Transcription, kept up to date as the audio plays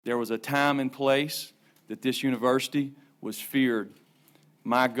There was a time and place that this university was feared.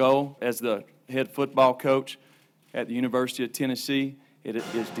 My goal as the head football coach at the University of Tennessee is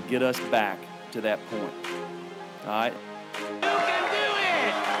to get us back to that point. All right? You can do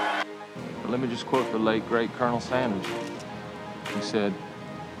it! Let me just quote the late, great Colonel Sanders. He said,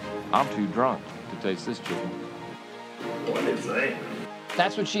 "I'm too drunk to taste this chicken." What is that?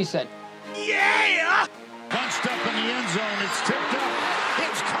 That's what she said. Yeah! Punched up in the end zone. It's tipped up.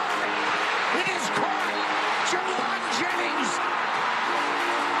 It's caught. It is caught. Jawan Jennings.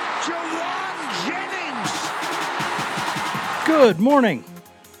 Good morning,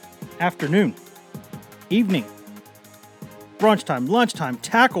 afternoon, evening, brunch time, lunchtime,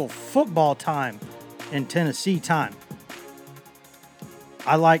 tackle football time, and Tennessee time.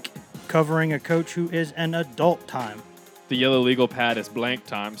 I like covering a coach who is an adult time. The yellow legal pad is blank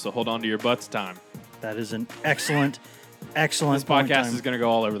time, so hold on to your butts time. That is an excellent This point podcast time. is going to go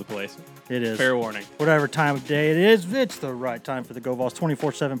all over the place. It is. Fair warning. Whatever time of day it is, it's the right time for the Go Vols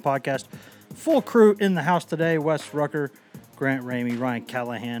 24/7 podcast. Full crew in the house today. Wes Rucker, Grant Ramey, Ryan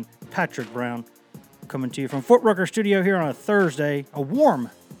Callahan, Patrick Brown, coming to you from Fort Rucker Studio here on a Thursday, a warm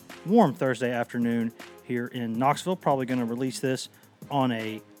Thursday afternoon here in Knoxville. Probably going to release this on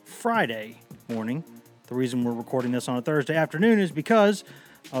a Friday morning. The reason we're recording this on a Thursday afternoon is because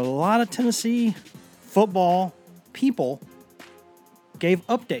a lot of Tennessee football people gave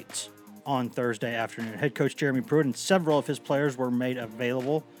updates on Thursday afternoon. Head coach Jeremy Pruitt and several of his players were made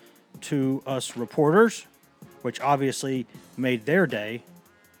available to us reporters, which obviously made their day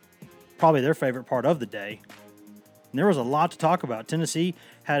probably their favorite part of the day. And there was a lot to talk about. Tennessee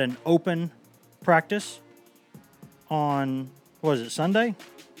had an open practice on, what was it, Sunday?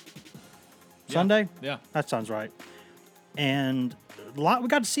 Yeah. Sunday? Yeah. That sounds right. And we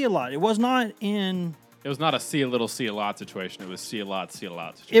got to see a lot. It was not in... It was not a see a little, see a lot situation. It was see a lot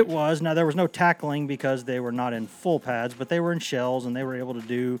situation. It was. Now, there was no tackling because they were not in full pads, but they were in shells, and they were able to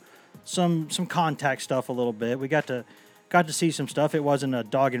do some contact stuff a little bit. We got to see some stuff. It wasn't a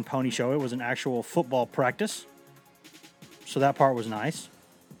dog and pony show. It was an actual football practice. So that part was nice.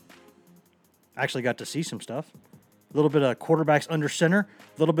 Actually got to see some stuff. A little bit of quarterbacks under center,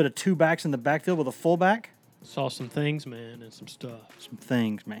 a little bit of two backs in the backfield with a fullback. Saw some things, man, and some stuff. Some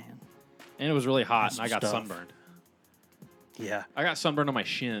things, man. And it was really hot, And and I got stuff. sunburned. Yeah. I got sunburned on my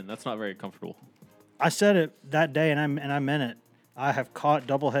shin. That's not very comfortable. I said it that day, and I meant it. I have caught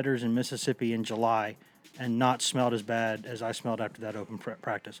doubleheaders in Mississippi in July and not smelled as bad as I smelled after that open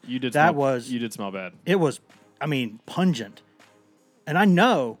practice. You did smell bad. It was, pungent. And I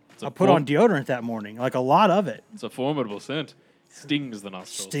know I put on deodorant that morning, like a lot of it. It's a formidable scent. Stings the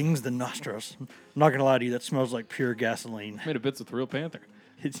nostrils. Stings the nostrils. I'm not going to lie to you, that smells like pure gasoline. Made of bits with real Panther.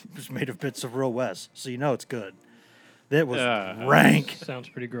 It was made of bits of real West, so you know it's good. It was rank. Sounds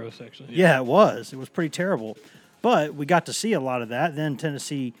pretty gross, actually. Yeah, it was. It was pretty terrible. But we got to see a lot of that. Then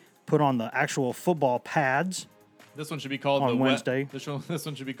Tennessee put on the actual football pads. This one should be called on Wednesday. This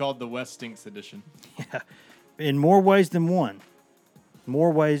one should be called the West Stinks edition. Yeah, in more ways than one.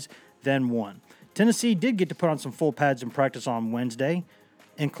 More ways than one. Tennessee did get to put on some full pads in practice on Wednesday.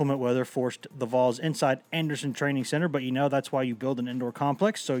 Inclement weather forced the Vols inside Anderson Training Center, but you know that's why you build an indoor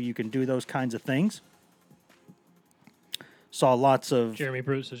complex, so you can do those kinds of things. Saw lots of... Jeremy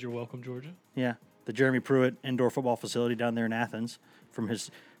Pruitt says you're welcome, Georgia. Yeah, the Jeremy Pruitt indoor football facility down there in Athens from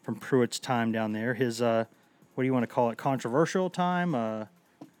Pruitt's time down there. His, what do you want to call it, controversial time?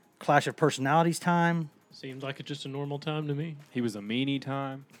 Clash of personalities time? Seems like it's just a normal time to me. He was a meanie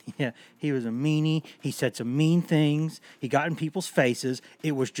time. Yeah, he was a meanie. He said some mean things. He got in people's faces.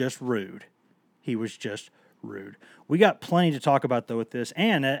 It was just rude. He was just rude. We got plenty to talk about, though, with this.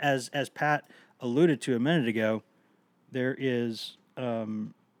 And as Pat alluded to a minute ago, there is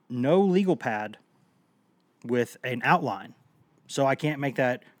no legal pad with an outline. So I can't make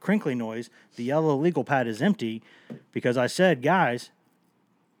that crinkly noise. The yellow legal pad is empty because I said, guys,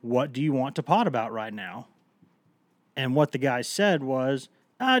 what do you want to pot about right now? And what the guy said was,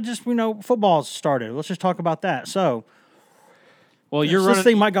 football's started. Let's just talk about that. So, well, this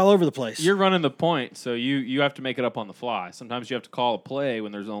thing might go all over the place. You're running the point, so you have to make it up on the fly. Sometimes you have to call a play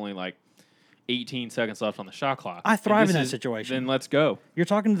when there's only like 18 seconds left on the shot clock. I thrive in that situation. Then let's go. You're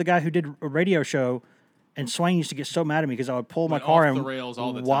talking to the guy who did a radio show, and Swain used to get so mad at me because I would pull my car in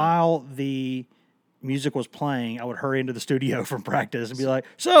while the music was playing. I would hurry into the studio from practice and be like,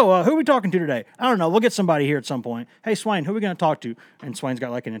 so who are we talking to today? I don't know. We'll get somebody here at some point. Hey, Swain, who are we going to talk to? And Swain's got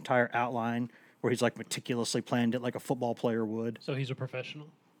like an entire outline where he's like meticulously planned it like a football player would. So he's a professional?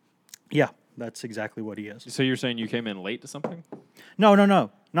 Yeah, that's exactly what he is. So you're saying you came in late to something? No.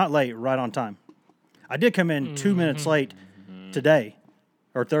 Not late, right on time. I did come in 2 minutes late today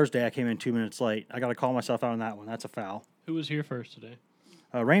or Thursday, I came in 2 minutes late. I got to call myself out on that one. That's a foul. Who was here first today?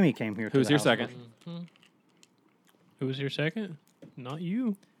 Ramey came here. Who was here second? Who was here second? Not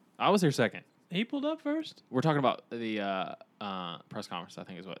you. I was here second. He pulled up first. We're talking about the press conference, I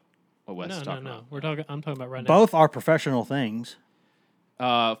think is what Wes is talking about. I'm talking about right now. Both are professional things.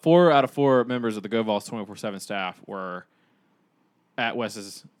 4 out of 4 members of the GoVols 24/7 staff were at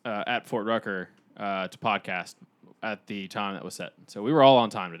Wes's at Fort Rucker to podcast at the time that was set. So we were all on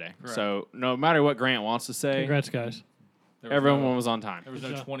time today. Correct. So no matter what Grant wants to say, Congrats, guys. everyone was on time. There was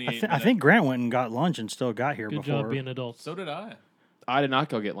Good no job. 28 I think Grant went and got lunch and still got here Good before. job being adults. So did I. I did not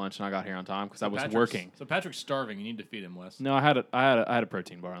go get lunch, and I got here on time because I was working. So Patrick's starving. You need to feed him, Wes. No, I had a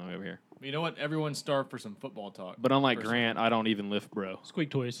protein bar on the way over here. You know what? Everyone's starved for some football talk. But unlike For some- Grant, I don't even lift, bro. Squeak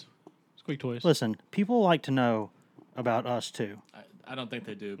toys. Squeak toys. Listen, people like to know about us too. I don't think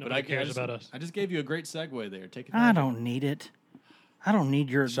they do. But Nobody I cares just, about us. I just gave you a great segue there. Take it. I don't need it. I don't need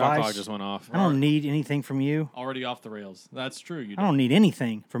your Shot clock advice. just went off. I don't need anything from you. Already off the rails. That's true. You I don't need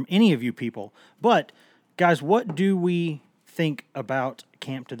anything from any of you people. But, guys, what do we think about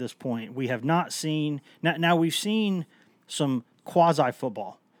camp to this point? We have not seen. Now we've seen some quasi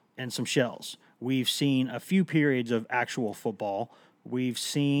football and some shells. We've seen a few periods of actual football. We've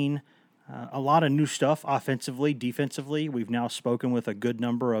seen a lot of new stuff offensively, defensively. We've now spoken with a good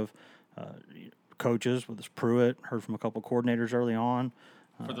number of coaches, with this Pruitt, heard from a couple coordinators early on.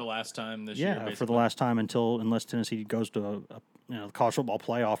 For the last time this year. Yeah, for the basically. last time unless Tennessee goes to the college football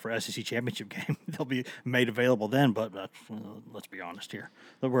playoff or SEC championship game, they'll be made available then. But let's be honest here,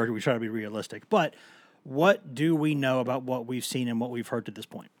 we try to be realistic. But what do we know about what we've seen and what we've heard to this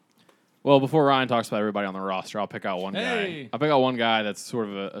point? Well, before Ryan talks about everybody on the roster, I'll pick out one guy. Hey. I'll pick out one guy that's sort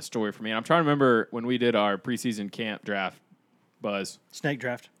of a story for me. And I'm trying to remember when we did our preseason camp draft, Buzz. Snake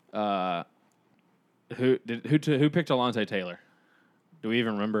draft. Who picked Alontae Taylor? Do we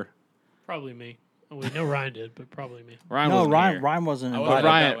even remember? Probably me. We know Ryan did, but probably me. Ryan No, wasn't Ryan. here. Ryan wasn't I But invited. wasn't.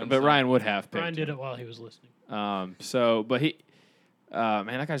 Ryan, that one, but so- Ryan would have picked. Ryan did it while he was listening. But he, man,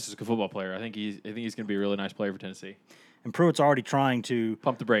 that guy's just a good football player. I think he's going to be a really nice player for Tennessee. And Pruitt's already trying to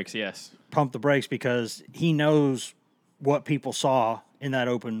Pump the brakes, yes. pump the brakes because he knows what people saw in that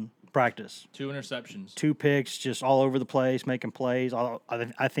open practice. 2 interceptions. 2 picks, just all over the place, making plays.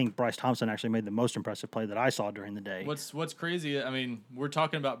 I think Bryce Thompson actually made the most impressive play that I saw during the day. What's crazy? I mean, we're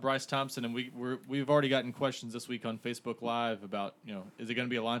talking about Bryce Thompson, and we've already gotten questions this week on Facebook Live about is it going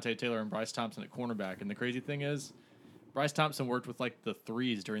to be Alontae Taylor and Bryce Thompson at cornerback? And the crazy thing is, Bryce Thompson worked with like the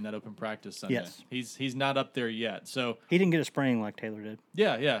threes during that open practice Sunday. Yes. He's not up there yet. So He didn't get a spring like Taylor did.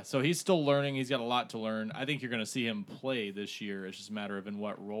 yeah. So he's still learning. He's got a lot to learn. I think you're going to see him play this year. It's just a matter of in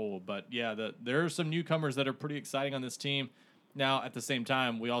what role. But yeah, there are some newcomers that are pretty exciting on this team. Now, at the same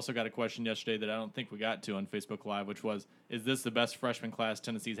time, we also got a question yesterday that I don't think we got to on Facebook Live, which was, is this the best freshman class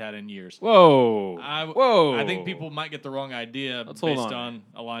Tennessee's had in years? Whoa. Whoa. I think people might get the wrong idea Let's hold based on.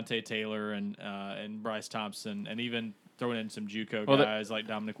 on Alontae Taylor and Bryce Thompson, and even throwing in some JUCO Well, guys like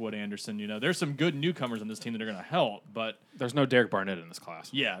Dominic Wood Anderson. There's some good newcomers on this team that are going to help, but There's no Derek Barnett in this class.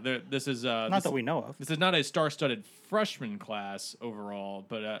 yeah, this is Not that we know of. this is not a star-studded freshman class overall,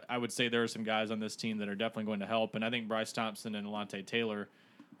 but I would say there are some guys on this team that are definitely going to help, and I think Bryce Thompson and Alontae Taylor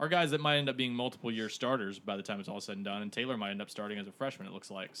are guys that might end up being multiple-year starters by the time it's all said and done, and Taylor might end up starting as a freshman, it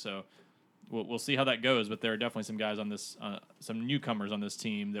looks like. So we'll see how that goes, but there are definitely some guys on this, some newcomers on this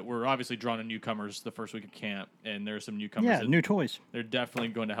team that we're obviously drawn to newcomers the first week of camp, and there are some newcomers Yeah, that new toys. they're definitely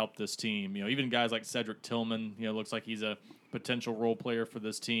going to help this team. Even guys like Cedric Tillman, looks like he's a potential role player for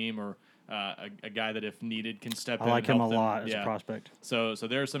this team, or a guy that if needed can step in. I like and him a help them. lot as Yeah. a prospect. So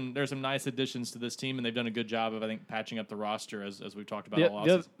there's some nice additions to this team, and they've done a good job of, I think, patching up the roster as we've talked about. all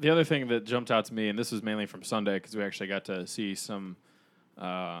offseason. The other thing that jumped out to me, and this was mainly from Sunday because we actually got to see some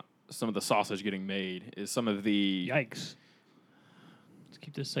of the sausage getting made, is some of the. Yikes. Let's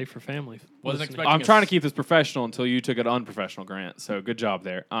keep this safe for family. Wasn't listening. expecting I'm trying to keep this professional until you took it unprofessional, Grant. So good job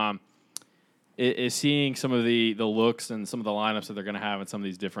there. Is seeing some of the looks and some of the lineups that they're going to have and some of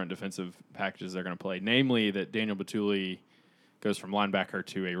these different defensive packages they're going to play. Namely, that Daniel Batuli goes from linebacker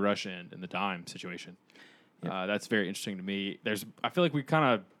to a rush end in the dime situation. That's very interesting to me. I feel like we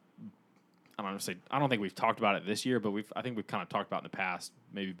kind of. I don't think we've talked about it this year, but I think we've kind of talked about in the past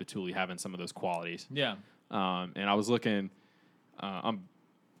maybe Batuli having some of those qualities. Yeah. And I was looking on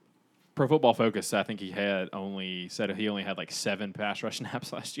Pro Football Focus. I think he only had like 7 pass rush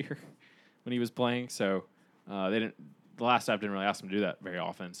snaps last year when he was playing. So the last staff didn't really ask him to do that very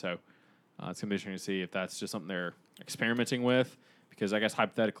often. So it's gonna be interesting to see if that's just something they're experimenting with. Because I guess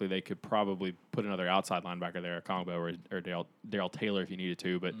hypothetically they could probably put another outside linebacker there, a Kongbo or Dale Taylor if you needed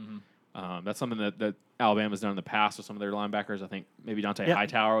to, but. That's something that Alabama's done in the past with some of their linebackers. I think maybe Dante Yep,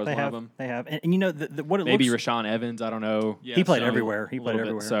 Hightower was they one have, of them. They have. And you know, what it Maybe looks... Rashawn Evans. I don't know. Yeah, he played so- everywhere. He a played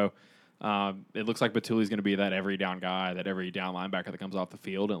little bit. everywhere. So it looks like Batuli's going to be that every down guy, that every down linebacker that comes off the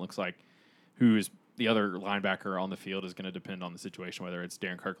field. And it looks like who is the other linebacker on the field is going to depend on the situation, whether it's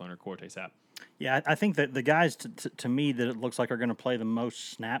Darren Kirkland or Corte Sapp. Yeah, I think that the guys, to me, that it looks like are going to play the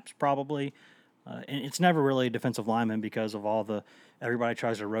most snaps probably, and it's never really a defensive lineman because of everybody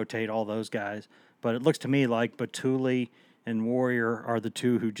tries to rotate all those guys. But it looks to me like Batuli and Warrior are the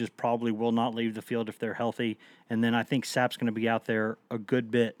two who just probably will not leave the field if they're healthy. And then I think Sapp's going to be out there a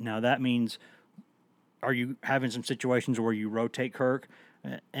good bit. Now, that means, are you having some situations where you rotate Kirk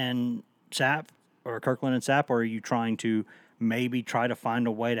and Sapp, or Kirkland and Sapp, or are you trying to maybe try to find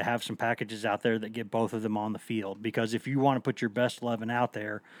a way to have some packages out there that get both of them on the field? Because if you want to put your best 11 out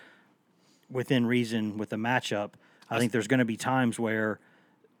there within reason with the matchup, I think there's going to be times where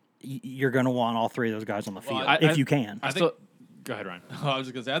you're going to want all three of those guys on the field if you can. I think. Go ahead, Ryan. I was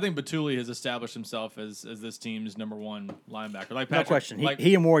just gonna say, I think Batuli has established himself as this team's number one linebacker. Like No Patrick, question. Like,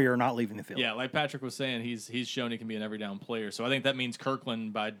 He and Warrior are not leaving the field. yeah, like Patrick was saying, he's shown he can be an every down player. So I think that means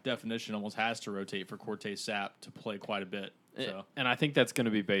Kirkland, by definition, almost has to rotate for Corte Sapp to play quite a bit. So And I think that's going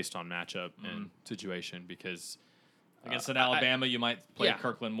to be based on matchup and situation because against an Alabama, you might play yeah.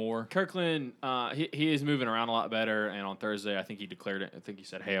 Kirkland more. Kirkland, he is moving around a lot better. And on Thursday, I think he declared it. I think he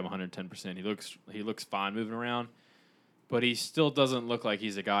said, "Hey, I'm 110%." He looks fine moving around, but he still doesn't look like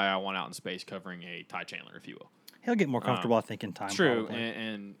he's a guy I want out in space covering a Ty Chandler, if you will. He'll get more comfortable, I think, in time. True,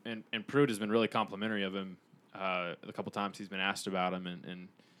 probably. and Pruitt has been really complimentary of him a couple times he's been asked about him, and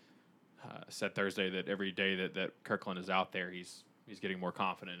said Thursday that every day that Kirkland is out there, he's getting more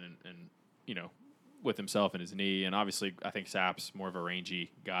confident and you know, with himself and his knee, and obviously I think Sapp's more of a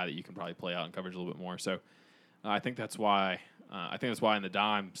rangy guy that you can probably play out in coverage a little bit more. So I think that's why in the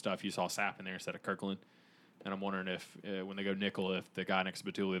dime stuff you saw Sapp in there instead of Kirkland, and I'm wondering if when they go nickel, if the guy next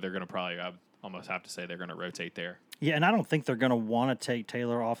to Batuli, they're going to probably almost have to say they're going to rotate there. Yeah, and I don't think they're going to want to take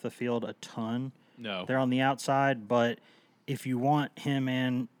Taylor off the field a ton. No, They're on the outside, but if you want him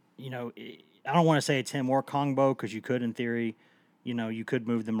in, you know, I don't want to say it's him or Kongbo because you could, in theory, you know, you could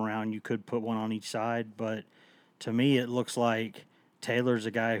move them around. You could put one on each side. But to me, it looks like Taylor's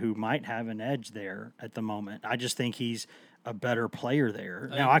a guy who might have an edge there at the moment. I just think he's a better player there.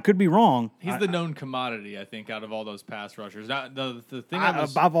 Now, I could be wrong. He's the known commodity, I think, out of all those pass rushers. Now, the thing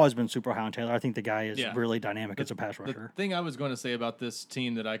I've always been super high on Taylor. I think the guy is Yeah. really dynamic as a pass The rusher. thing I was going to say about this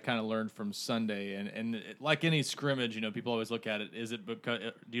team that I kind of learned from Sunday, like any scrimmage, you know, people always look at it. Is it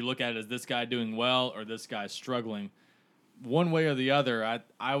because do you look at it as this guy doing well or this guy struggling? One way or the other,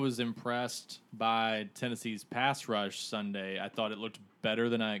 I was impressed by Tennessee's pass rush Sunday. I thought it looked better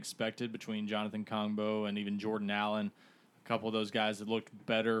than I expected between Jonathan Kongbo and even Jordan Allen. A couple of those guys that looked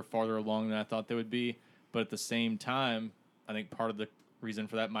better, farther along than I thought they would be. But at the same time, I think part of the reason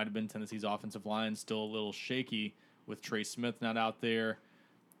for that might have been Tennessee's offensive line still a little shaky with Trey Smith not out there.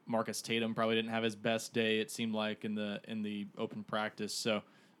 Marcus Tatum probably didn't have his best day, it seemed like, in the open practice. So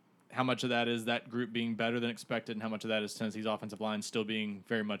how much of that is that group being better than expected, and how much of that is Tennessee's offensive line still being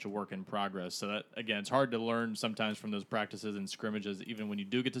very much a work in progress? So that, again, it's hard to learn sometimes from those practices and scrimmages, even when you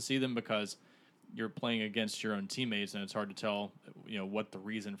do get to see them, because you're playing against your own teammates, and it's hard to tell, you know, what the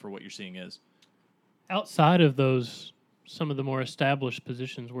reason for what you're seeing is. Outside of those, some of the more established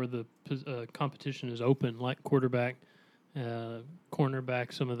positions where the competition is open, like quarterback,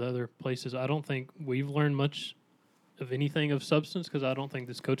 cornerback, some of the other places, I don't think we've learned much of anything of substance because I don't think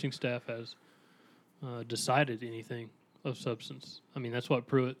this coaching staff has decided anything of substance. I mean, that's what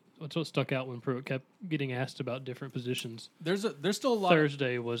stuck out when Pruitt kept getting asked about different positions. There's still a lot.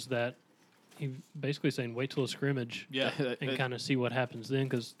 Thursday was that he basically saying wait till a scrimmage Yeah. and kind of see what happens then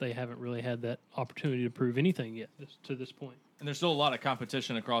because they haven't really had that opportunity to prove anything yet to this point. And there's still a lot of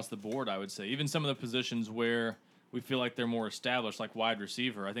competition across the board, I would say. Even some of the positions where we feel like they're more established, like wide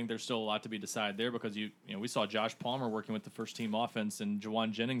receiver, I think there's still a lot to be decided there because you know we saw Josh Palmer working with the first team offense, and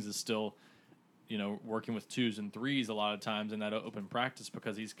Jawan Jennings is still, you know, working with 2s and 3s a lot of times in that open practice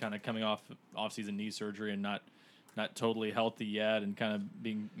because he's kind of coming off off-season knee surgery and not totally healthy yet and kind of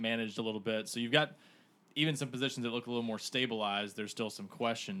being managed a little bit. So you've got even some positions that look a little more stabilized. There's still some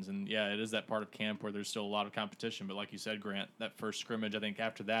questions. And, yeah, it is that part of camp where there's still a lot of competition. But like you said, Grant, that first scrimmage, I think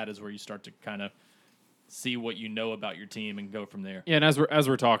after that is where you start to kind of see what you know about your team and go from there. Yeah, and as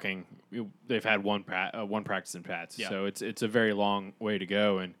we're talking, they've had one practice in Pats, Yeah. so it's a very long way to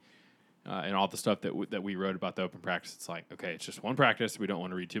go. And and all the stuff that we wrote about the open practice. It's like, okay, it's just one practice. We don't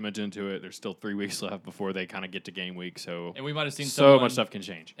want to read too much into it. There's still 3 weeks left before they kind of get to game week. So and we might have seen so much stuff can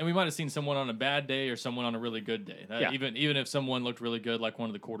change. And we might have seen someone on a bad day or someone on a really good day. Even if someone looked really good, like one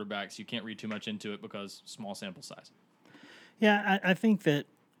of the quarterbacks, you can't read too much into it because small sample size. Yeah, I think that,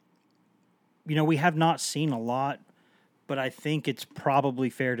 we have not seen a lot, but I think it's probably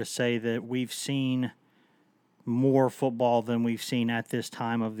fair to say that we've seen more football than we've seen at this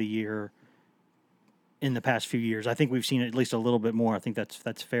time of the year in the past few years. I think we've seen at least a little bit more. I think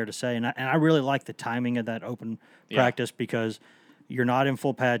that's fair to say. And I really like the timing of that open practice because you're not in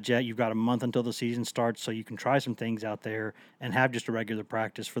full pads yet. You've got a month until the season starts, so you can try some things out there and have just a regular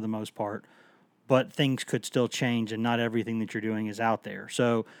practice for the most part. But things could still change, and not everything that you're doing is out there.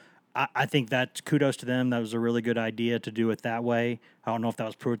 So I think that's kudos to them. That was a really good idea to do it that way. I don't know if that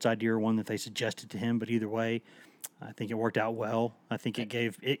was Pruitt's idea or one that they suggested to him, but either way, I think it worked out well. I think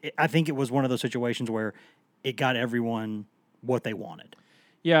I think it was one of those situations where it got everyone what they wanted.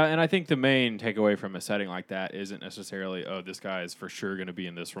 Yeah, and I think the main takeaway from a setting like that isn't necessarily, oh, this guy is for sure going to be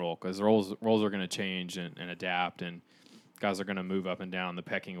in this role, because roles are going to change and adapt, and guys are going to move up and down the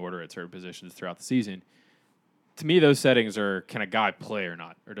pecking order at certain positions throughout the season. To me, those settings are, can a guy play or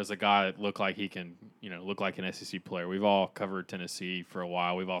not? Or does a guy look like he can, look like an SEC player? We've all covered Tennessee for a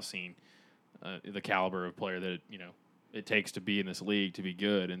while. We've all seen the caliber of player that, it takes to be in this league to be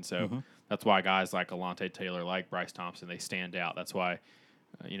good. And so that's why guys like Alontae Taylor, like Bryce Thompson, they stand out. That's why,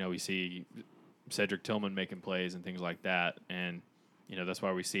 we see Cedric Tillman making plays and things like that. And, that's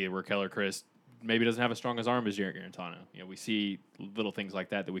why we see where Keller Chris maybe doesn't have as strong as arm as Jarrett Garantano. We see little things like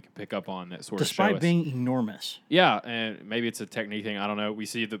that we can pick up on that sort of show us. Despite being enormous. Yeah, and maybe it's a technique thing. I don't know. We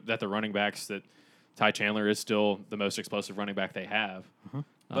see that the running backs, that Ty Chandler is still the most explosive running back they have.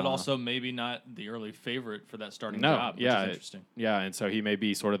 But also maybe not the early favorite for that starting job, which is interesting. Yeah, and so he may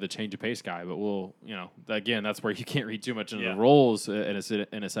be sort of the change of pace guy, but we'll, again, that's where you can't read too much into the roles in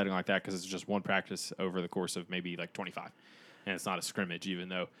a setting like that, because it's just one practice over the course of maybe like 25, and it's not a scrimmage, even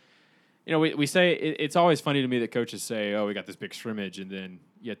though, we say it's always funny to me that coaches say, oh, we got this big scrimmage, and then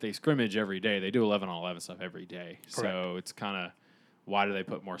yet they scrimmage every day. They do 11-on-11 stuff every day. Correct. So it's kind of, why do they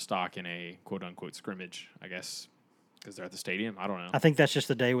put more stock in a quote-unquote scrimmage, I guess? Because they're at the stadium? I don't know. I think that's just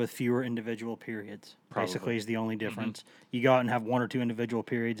a day with fewer individual periods. Probably. Basically is the only difference. You go out and have one or two individual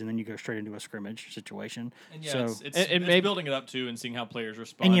periods, and then you go straight into a scrimmage situation. And it's building it up, too, and seeing how players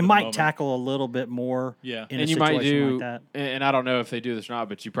respond. And you might tackle a little bit more in and a you situation might do, like that. And I don't know if they do this or not,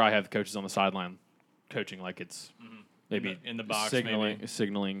 but you probably have the coaches on the sideline coaching like it's maybe in the box,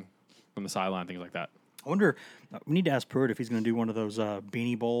 signaling from the sideline, things like that. I wonder, we need to ask Pruitt if he's going to do one of those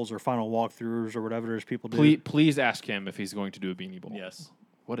beanie bowls or final walkthroughs or whatever there's people do. Please ask him if he's going to do a beanie bowl. Yes.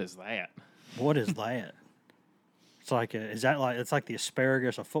 What is that? What is that? It's like it's like the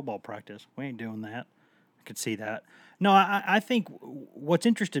asparagus of football practice. We ain't doing that. I could see that. No, I think what's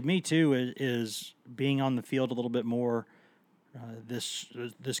interested me too is being on the field a little bit more this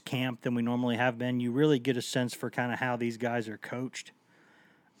camp than we normally have been. You really get a sense for kind of how these guys are coached,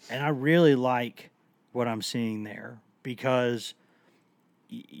 and I really like what I'm seeing there, because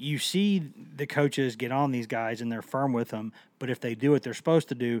you see the coaches get on these guys and they're firm with them, but if they do what they're supposed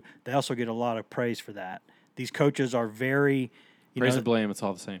to do, they also get a lot of praise for that. These coaches are very praise and blame. It's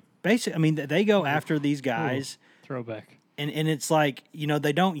all the same. Basically, I mean, they go after these guys. Throwback. And it's like,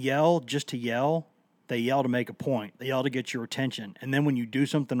 they don't yell just to yell. They yell to make a point. They yell to get your attention. And then when you do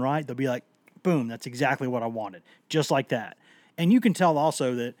something right, they'll be like, boom, that's exactly what I wanted. Just like that. And you can tell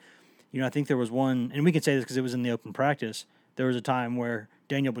also that, I think there was one, and we can say this because it was in the open practice, there was a time where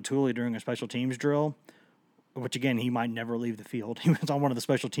Daniel Batuli, during a special teams drill, which again, he might never leave the field. He was on one of the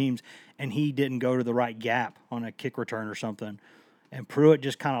special teams, and he didn't go to the right gap on a kick return or something. And Pruitt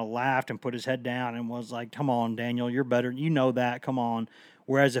just kind of laughed and put his head down and was like, come on, Daniel, you're better. You know that. Come on.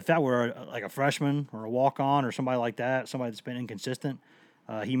 Whereas if that were like a freshman or a walk-on or somebody like that, somebody that's been inconsistent,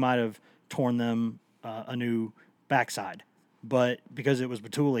 he might have torn them a new backside. But because it was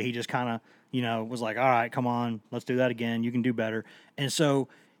Batuli, he just kind of, was like, all right, come on, let's do that again. You can do better. And so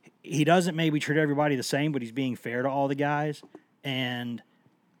he doesn't maybe treat everybody the same, but he's being fair to all the guys. And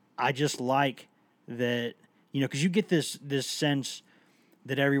I just like that, because you get this sense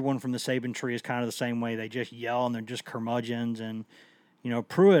that everyone from the Saban tree is kind of the same way. They just yell and they're just curmudgeons. And,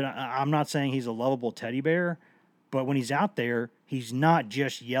 Pruitt, I'm not saying he's a lovable teddy bear, but when he's out there, he's not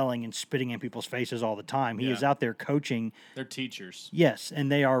just yelling and spitting in people's faces all the time. He is out there coaching. They're teachers. Yes, and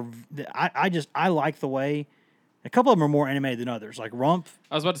they are. I like the way A couple of them are more animated than others, like Rumpf.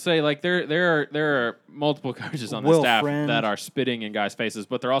 I was about to say, like there are multiple coaches on the Will staff Friend. that are spitting in guys' faces,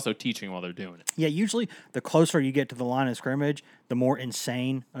 but they're also teaching while they're doing it. Yeah, usually the closer you get to the line of scrimmage, the more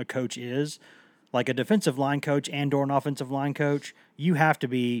insane a coach is. Like a defensive line coach and/or an offensive line coach, you have to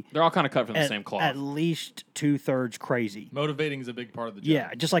be They're all kind of cut from the same cloth. at least 2/3 crazy. Motivating is a big part of the job.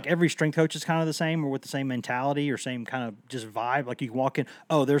 Yeah, just like every strength coach is kind of the same or with the same mentality or same kind of just vibe. Like you can walk in,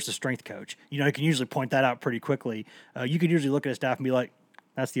 oh, there's the strength coach. You can usually point that out pretty quickly. You could usually look at a staff and be like,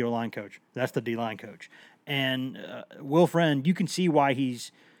 that's the O-line coach. That's the D-line coach. And Will Friend, you can see why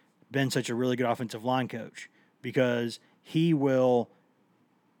he's been such a really good offensive line coach because he will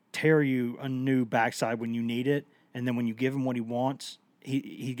tear you a new backside when you need it, and then when you give him what he wants,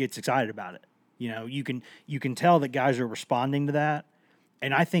 he gets excited about it. You can tell that guys are responding to that,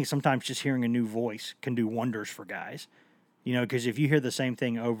 and I think sometimes just hearing a new voice can do wonders for guys. Because if you hear the same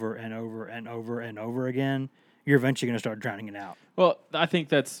thing over and over and over and over again, you're eventually going to start drowning it out. Well, I think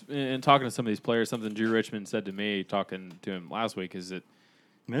that's in talking to some of these players. Something Drew Richmond said to me talking to him last week is that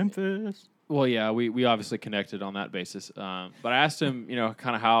Memphis. Well, yeah, we obviously connected on that basis. But I asked him,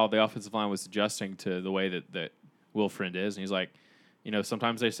 kind of how the offensive line was adjusting to the way that Will Friend is. And he's like,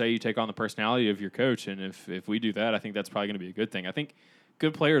 sometimes they say you take on the personality of your coach. And if we do that, I think that's probably going to be a good thing. I think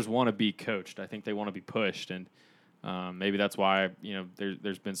good players want to be coached. I think they want to be pushed. And maybe that's why,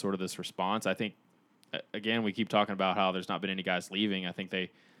 there's been sort of this response. I think, again, we keep talking about how there's not been any guys leaving. I think a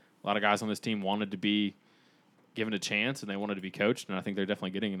lot of guys on this team wanted to be given a chance and they wanted to be coached. And I think they're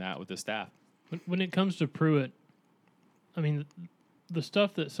definitely getting that with this staff. When it comes to Pruitt, I mean, the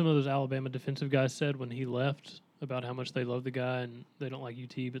stuff that some of those Alabama defensive guys said when he left about how much they love the guy and they don't like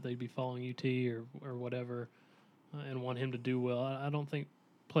UT, but they'd be following UT or whatever and want him to do well. I don't think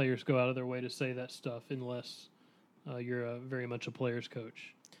players go out of their way to say that stuff unless you're very much a player's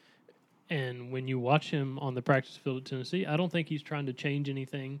coach. And when you watch him on the practice field at Tennessee, I don't think he's trying to change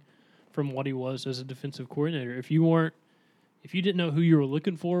anything from what he was as a defensive coordinator. If you didn't know who you were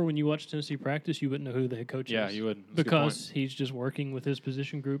looking for when you watched Tennessee practice, you wouldn't know who the head coach is. Yeah, you wouldn't. Because he's just working with his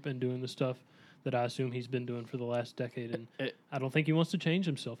position group and doing the stuff that I assume he's been doing for the last decade. And I don't think he wants to change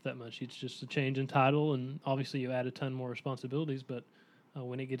himself that much. It's just a change in title, and obviously you add a ton more responsibilities, but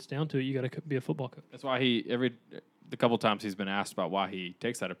when it gets down to it, you got to be a football coach. That's why the couple times he's been asked about why he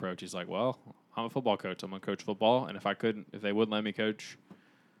takes that approach, he's like, well, I'm a football coach. I'm going to coach football, and if they wouldn't let me coach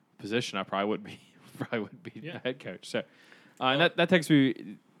position, I probably wouldn't be the head coach. So, and that takes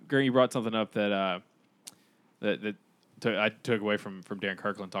me. Grant, you brought something up that I took away from Darren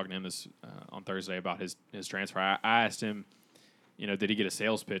Kirkland talking to him this on Thursday about his transfer. I asked him, did he get a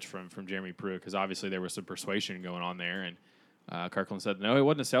sales pitch from Jeremy Pruitt? Because obviously there was some persuasion going on there, and Kirkland said no, it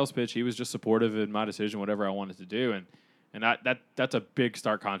wasn't a sales pitch. He was just supportive in my decision, whatever I wanted to do, and that's a big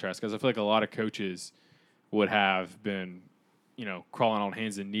stark contrast because I feel like a lot of coaches would have been crawling on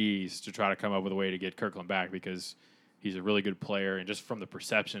hands and knees to try to come up with a way to get Kirkland back because he's a really good player. And just from the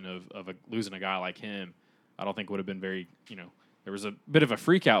perception of losing a guy like him, I don't think would have been very, there was a bit of a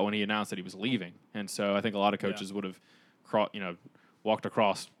freak out when he announced that he was leaving. And so I think a lot of coaches would have, walked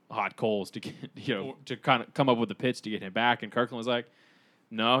across hot coals to get, to kind of come up with a pitch to get him back. And Kirkland was like,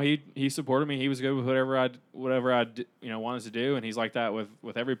 no, he supported me. He was good with whatever I wanted to do. And he's like that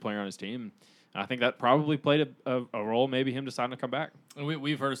with every player on his team. I think that probably played a role, maybe him deciding to come back. And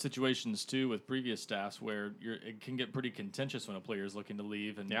we've heard of situations, too, with previous staffs where it can get pretty contentious when a player is looking to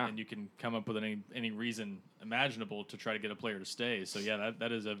leave, and you can come up with any reason imaginable to try to get a player to stay. So, yeah,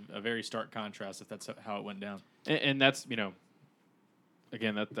 that is a very stark contrast if that's how it went down. And that's,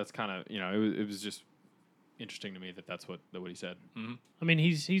 again, that's kind of, it was just interesting to me that's what he said. Mm-hmm. I mean,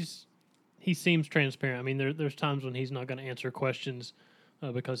 he seems transparent. I mean, there's times when he's not going to answer questions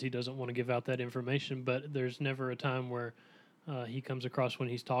because he doesn't want to give out that information, but there's never a time where he comes across when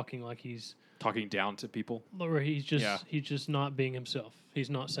he's talking like he's talking down to people, or he's just not being himself. He's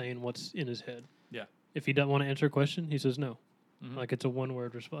not saying what's in his head. Yeah. If he doesn't want to answer a question, he says no. Mm-hmm. Like it's a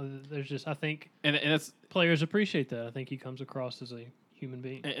one-word response. There's just, I think, and that's players appreciate that. I think he comes across as a human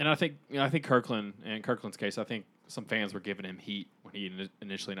being. And I think Kirkland, in Kirkland's case, I think some fans were giving him heat when he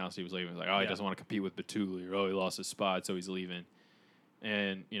initially announced he was leaving. It was like, he doesn't want to compete with Batuli, or he lost his spot, so he's leaving.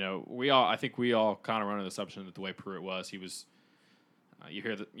 And I think we all kind of run on the assumption that the way Pruitt was, he was. You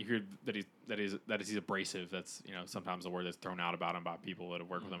hear that he's abrasive. That's sometimes a word that's thrown out about him by people that have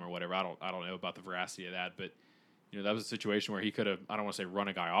worked with him or whatever. I don't know about the veracity of that, but that was a situation where he could have, I don't want to say run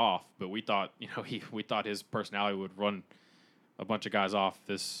a guy off, but we thought we thought his personality would run a bunch of guys off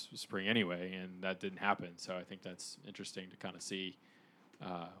this spring anyway, and that didn't happen. So I think that's interesting to kind of see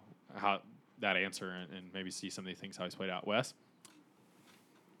how that answer and maybe see some of these things how he's played out. Wes.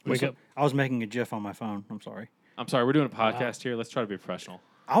 Wake up! I was making a GIF on my phone. I'm sorry. I'm sorry, we're doing a podcast here. Let's try to be professional.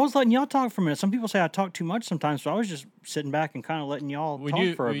 I was letting y'all talk for a minute. Some people say I talk too much sometimes, so I was just sitting back and kind of letting y'all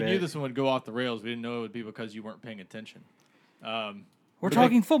talk for a bit. We knew this one would go off the rails. We didn't know it would be because you weren't paying attention. We're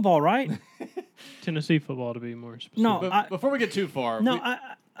talking football, right? Tennessee football, to be more specific. No, But before we get too far, No,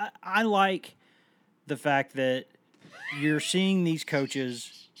 I like the fact that you're seeing these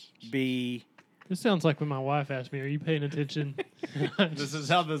coaches be. This sounds like when my wife asked me, "Are you paying attention?" this is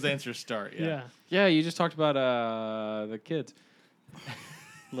how those answers start. Yeah. Yeah, you just talked about the kids.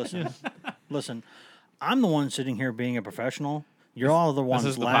 Listen. I'm the one sitting here being a professional. You're all the ones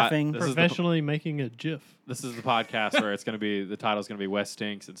is the laughing. this is the- Professionally making a GIF. This is the podcast where it's going to be the title's going to be West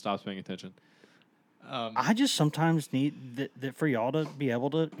Stinks and Stops Paying Attention. I just sometimes need that for y'all to be able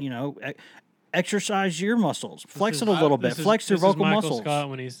to, exercise your muscles, flex it a little bit, flex your vocal Michael muscles. Scott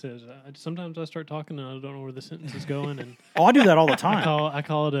when he says, sometimes I start talking and I don't know where the sentence is going, and Oh, I do that all the time. I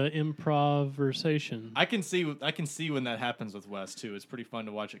call it an improvisation. I can see when that happens with Wes too. It's pretty fun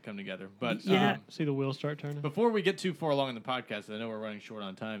to watch it come together. But Yeah. See the wheels start turning. before we get too far along in the podcast, I know we're running short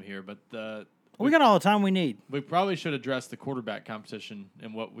on time here, but We got all the time we need. we probably should address the quarterback competition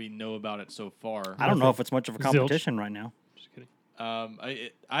and what we know about it so far. I don't know if it's much of a Zilch. competition right now. Just kidding.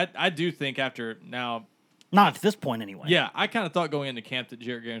 I do think after now. Not at this point, anyway. Yeah, I kind of thought going into camp that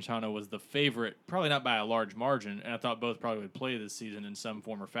Jarrett Garantano was the favorite, probably not by a large margin, and I thought both probably would play this season in some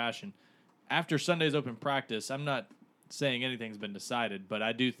form or fashion. After Sunday's open practice, I'm not saying anything's been decided, but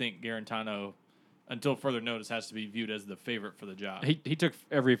I do think Garantano, until further notice, has to be viewed as the favorite for the job. He took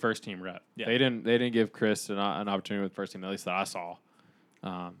every first team rep. Yeah. They didn't give Chris an opportunity with first team, at least that I saw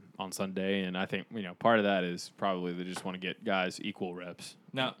on Sunday, and I think part of that is probably they just want to get guys equal reps.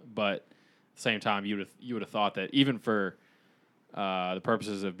 Now, but at the same time, you would have thought that even for the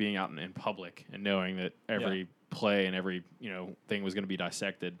purposes of being out in public and knowing that every play and every thing was going to be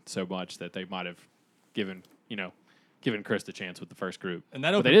dissected so much that they might have given Chris the chance with the first group. And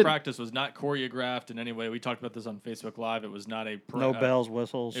that But they open didn't. practice was not choreographed in any way. We talked about this on Facebook Live. It was not No bells,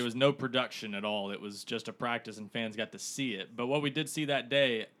 whistles. It was no production at all. It was just a practice, and fans got to see it. But what we did see that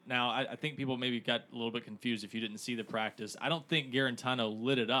day, now I think people maybe got a little bit confused if you didn't see the practice. I don't think Garantano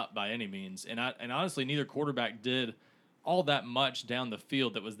lit it up by any means, and honestly, neither quarterback did all that much down the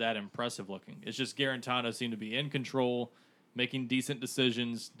field that was that impressive looking. It's just Garantano seemed to be in control, making decent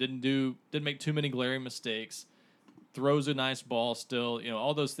decisions, didn't make too many glaring mistakes. Throws a nice ball still,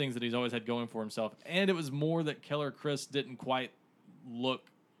 all those things that he's always had going for himself. And it was more that Keller Chris didn't quite look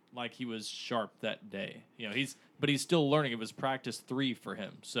like he was sharp that day. He's still learning. It was practice 3 for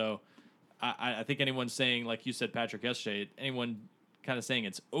him. So I think anyone saying, like you said, Patrick, yesterday, anyone kind of saying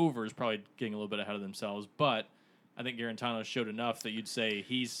it's over is probably getting a little bit ahead of themselves. But I think Garantano showed enough that you'd say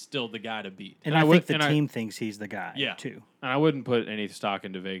he's still the guy to beat. And I think the team thinks he's the guy, too. And I wouldn't put any stock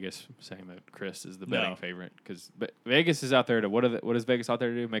into Vegas saying that Chris is the betting favorite because Vegas is out there to what is Vegas out there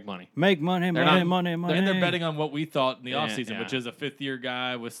to do? Make money. Make money, money. And they're betting on what we thought in the offseason, yeah. which is a fifth-year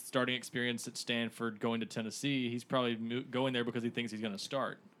guy with starting experience at Stanford going to Tennessee. He's probably going there because he thinks he's going to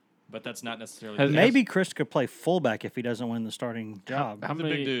start. But that's not necessarily Maybe Chris could play fullback if he doesn't win the starting job. How He's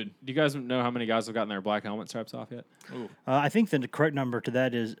many, a big dude. Do you guys know how many guys have gotten their black helmet straps off yet? I think the correct number to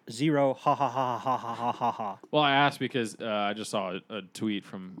that is 0. Ha ha ha ha ha ha ha ha. Well, I asked because I just saw a tweet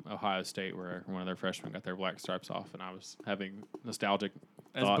from Ohio State where one of their freshmen got their black stripes off, and I was having nostalgic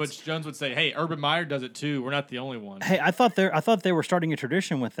As thoughts. Butch Jones would say, hey, Urban Meyer does it too. We're not the only one. Hey, I thought they were starting a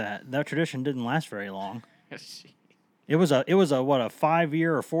tradition with that. That tradition didn't last very long. It was a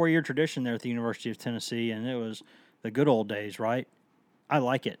 5-year or 4-year tradition there at the University of Tennessee, and it was the good old days, right? I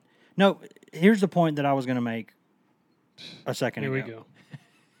like it. No, here's the point that I was going to make a second Here ago.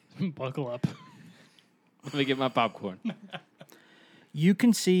 we go. Buckle up. Let me get my popcorn. You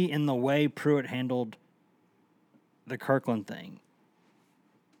can see in the way Pruitt handled the Kirkland thing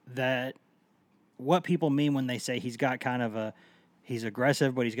that what people mean when they say he's aggressive,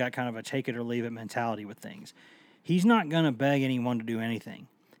 but he's got kind of a take it or leave it mentality with things. He's not going to beg anyone to do anything.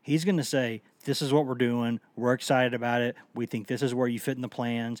 He's going to say, this is what we're doing. We're excited about it. We think this is where you fit in the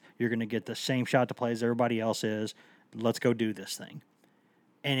plans. You're going to get the same shot to play as everybody else is. Let's go do this thing.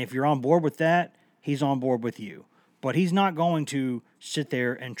 And if you're on board with that, he's on board with you. But he's not going to sit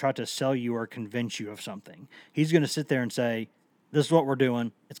there and try to sell you or convince you of something. He's going to sit there and say, this is what we're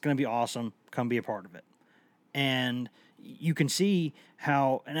doing. It's going to be awesome. Come be a part of it. And you can see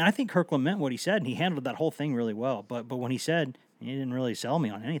how, and I think Kirkland meant what he said, and he handled that whole thing really well. But when he said, he didn't really sell me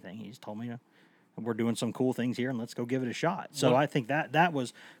on anything. He just told me, we're doing some cool things here, and let's go give it a shot. So I think that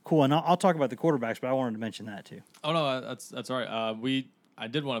was cool. And I'll talk about the quarterbacks, but I wanted to mention that too. Oh, no, that's all right. I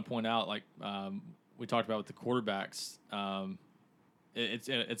did want to point out, we talked about with the quarterbacks,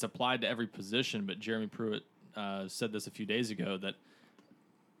 it's applied to every position, but Jeremy Pruitt said this a few days ago, that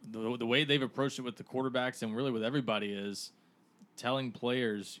the way they've approached it with the quarterbacks and really with everybody is telling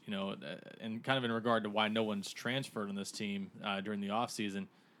players, and kind of in regard to why no one's transferred on this team during the offseason,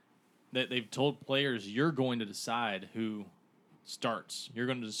 that they've told players, you're going to decide who starts. You're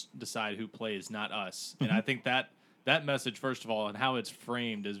going to decide who plays, not us. And I think that message, first of all, and how it's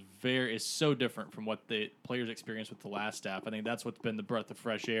framed is so different from what the players experienced with the last staff. I think that's what's been the breath of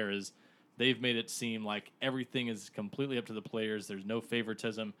fresh air is they've made it seem like everything is completely up to the players. There's no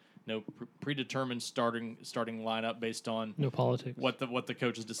favoritism, no predetermined starting lineup based on no politics. What the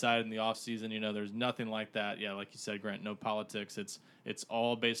coaches decided in the offseason. There's nothing like that. Yeah, like you said, Grant, no politics. It's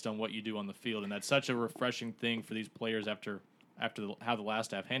all based on what you do on the field, and that's such a refreshing thing for these players after how the last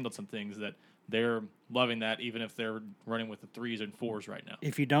staff handled some things, that they're loving that, even if they're running with the 3s and 4s right now.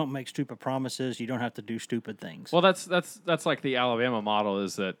 If you don't make stupid promises, you don't have to do stupid things. Well, that's like the Alabama model,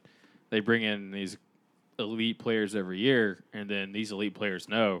 is that they bring in these elite players every year, and then these elite players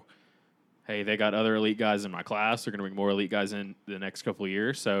know, hey, they got other elite guys in my class. They're going to bring more elite guys in the next couple of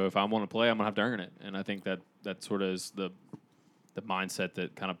years. So if I want to play, I'm going to have to earn it. And I think that sort of is the mindset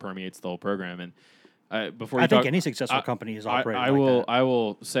that kind of permeates the whole program. And I think any successful company is operating I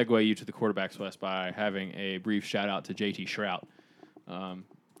will segue you to the quarterbacks West by having a brief shout out to JT Shrout.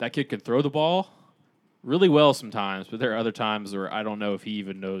 That kid can throw the ball really well sometimes, but there are other times where I don't know if he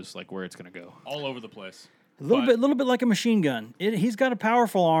even knows where it's going to go. All over the place. A little bit like a machine gun. He's got a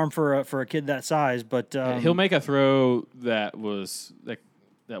powerful arm for a kid that size, but he'll make a throw that will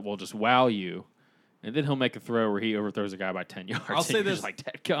just wow you, and then he'll make a throw where he overthrows a guy by 10 yards. I'll say this: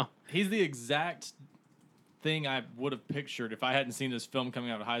 dadgum. He's the exact thing I would have pictured if I hadn't seen this film coming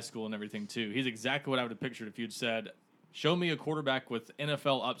out of high school and everything too. He's exactly what I would have pictured if you'd said, show me a quarterback with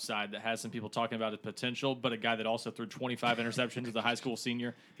NFL upside that has some people talking about his potential, but a guy that also threw 25 interceptions as a high school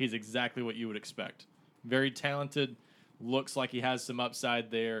senior. He's exactly what you would expect. Very talented, looks like he has some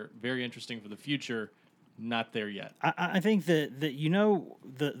upside there. Very interesting for the future. Not there yet. I think that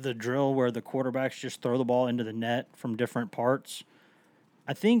the drill where the quarterbacks just throw the ball into the net from different parts.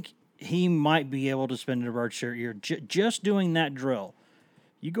 I think he might be able to spend a bird share year just doing that drill.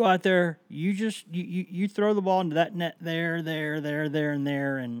 You go out there, you throw the ball into that net there, and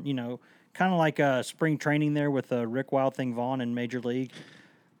there, and kind of like spring training there with Rick Wild Thing Vaughn in Major League,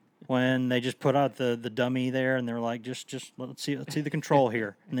 when they just put out the dummy there, and they're like, just let's see the control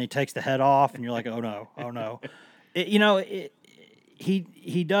here, and then he takes the head off, and you're like, oh no, he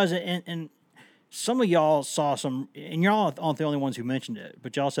does it, and some of y'all saw some, and y'all aren't the only ones who mentioned it,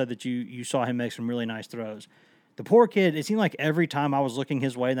 but y'all said that you saw him make some really nice throws. The poor kid, it seemed like every time I was looking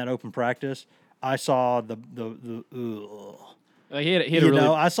his way in that open practice, I saw the he had a really,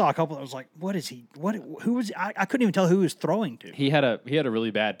 I saw a couple that was like, what is he? Who was he? I couldn't even tell who he was throwing to. He had a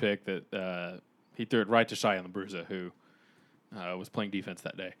really bad pick that he threw it right to Cheyenne LaBruza, who was playing defense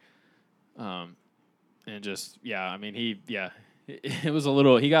that day. And just it was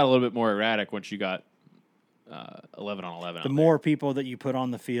he got a little bit more erratic once you got 11 on 11. The more people that you put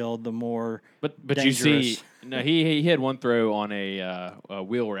on the field, the more but dangerous. You see, he had one throw on a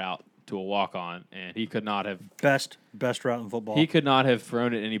wheel route to a walk-on, and he could not have best route in football. He could not have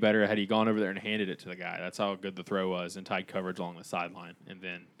thrown it any better had he gone over there and handed it to the guy. That's how good the throw was, and tight coverage along the sideline. And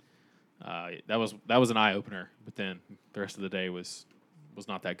then that was an eye opener. But then the rest of the day was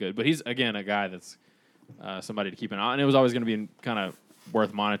not that good. But he's again a guy that's somebody to keep an eye on. And it was always going to be kind of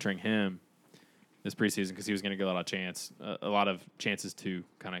worth monitoring him this preseason because he was going to get a lot of chances to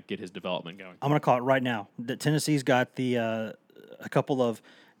kind of get his development going. I'm going to call it right now. That Tennessee's got a couple of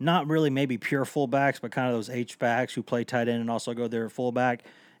not really maybe pure fullbacks, but kind of those H-backs who play tight end and also go there fullback,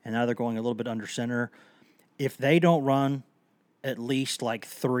 and now they're going a little bit under center. If they don't run at least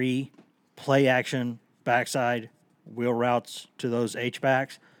 3 play action backside wheel routes to those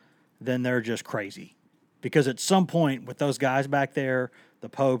H-backs, then they're just crazy. Because at some point with those guys back there, the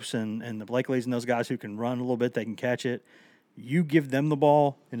Popes and the Blakeleys and those guys who can run a little bit, they can catch it. You give them the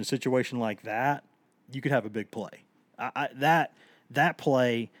ball in a situation like that, you could have a big play. That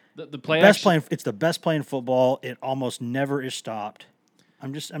play, the play best action, play. It's the best play in football. It almost never is stopped.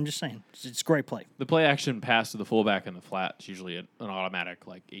 I'm just saying, it's a great play. The play action pass to the fullback in the flat is usually an automatic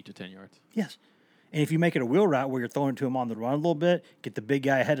 8 to 10 yards. Yes, and if you make it a wheel route where you're throwing it to him on the run a little bit, get the big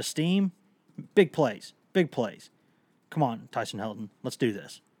guy ahead of steam, big plays. Come on, Tyson Helton, let's do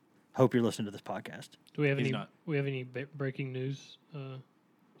this. Hope you're listening to this podcast. Do we have any breaking news?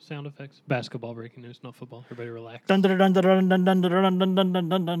 Sound effects? Basketball breaking news, not football. Everybody relax. Uh-oh.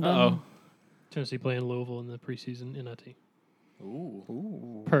 Tennessee playing Louisville in the preseason NIT.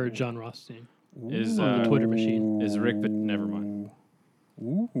 Ooh. Per John Rothstein. Is on the Twitter machine. Is Rick, but never mind.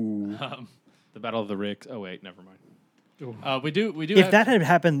 The Battle of the Ricks. Oh wait, never mind. We do. If that had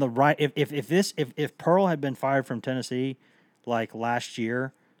happened if Pearl had been fired from Tennessee like last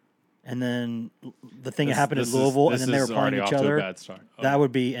year, and then the thing had happened in Louisville, and then they were playing each other, that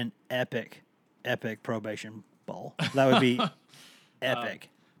would be an epic probation bowl. That would be epic.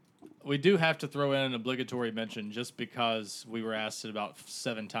 We do have to throw in an obligatory mention just because we were asked it about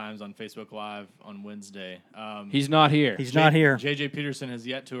 7 times on Facebook Live on Wednesday. He's not here. He's not here. J.J. Peterson has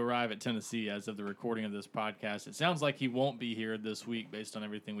yet to arrive at Tennessee as of the recording of this podcast. It sounds like he won't be here this week based on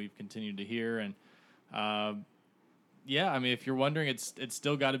everything we've continued to hear. And, I mean, if you're wondering, it's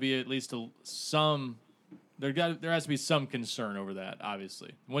still got to be at least some – there has to be some concern over that,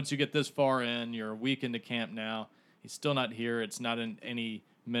 obviously. Once you get this far in, you're a week into camp now. He's still not here. It's not in any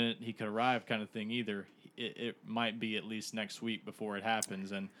 – minute he could arrive kind of thing either. It might be at least next week before it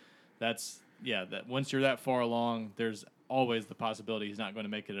happens, and that once you're that far along, there's always the possibility he's not going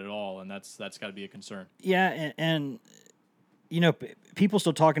to make it at all, and that's got to be a concern. Yeah, and people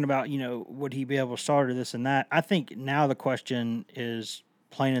still talking about would he be able to start or this and that. I think now the question is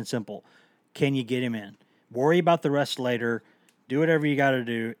plain and simple: can you get him in? Worry about the rest later. Do whatever you got to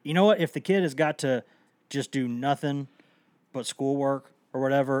do. You know what? If the kid has got to just do nothing but schoolwork or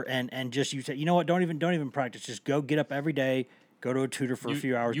whatever, and just you say, you know what, don't even practice. Just go get up every day, go to a tutor for a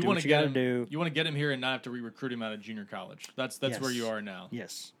few hours, do what you got to do. You want to get him here and not have to re-recruit him out of junior college. That's Yes. where you are now.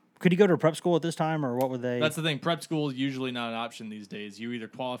 Yes. Could he go to a prep school at this time, or what would they? That's the thing. Prep school is usually not an option these days. You either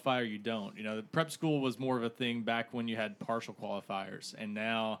qualify or you don't. The prep school was more of a thing back when you had partial qualifiers, and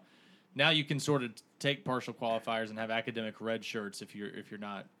now you can sort of take partial qualifiers and have academic red shirts if you're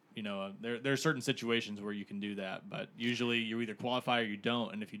not. There are certain situations where you can do that, but usually you either qualify or you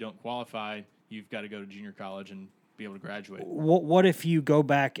don't, and if you don't qualify, you've got to go to junior college and be able to graduate. What if you go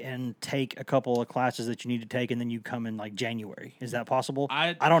back and take a couple of classes that you need to take, and then you come in like January? Is that possible?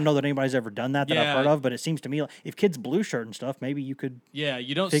 I don't know that anybody's ever done that I've heard of, but it seems to me like if kids blue shirt and stuff, maybe you could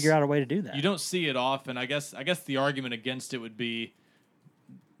you don't figure out a way to do that. You don't see it often. I guess the argument against it would be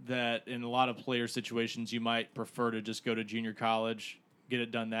that in a lot of player situations, you might prefer to just go to junior college, get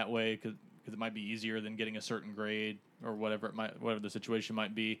it done that way because it might be easier than getting a certain grade or whatever the situation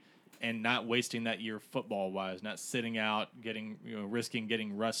might be, and not wasting that year football wise, not sitting out, risking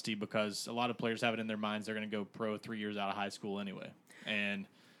getting rusty, because a lot of players have it in their minds they're going to go pro 3 years out of high school anyway, and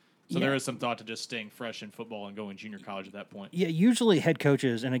so there is some thought to just staying fresh in football and going junior college at that point. Yeah, usually head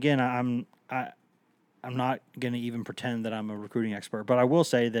coaches, and again, I'm not going to even pretend that I'm a recruiting expert, but I will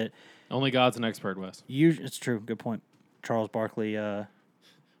say that only God's an expert, Wes. It's true. Good point. Charles Barkley.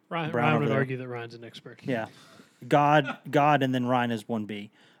 Ryan would argue that Ryan's an expert. Yeah. God, and then Ryan is 1B.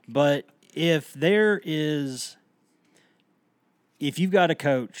 But if you've got a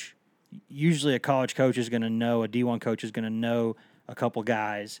coach, usually a college coach is going to know, a D1 coach is going to know a couple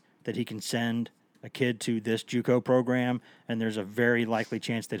guys that he can send a kid to this JUCO program, and there's a very likely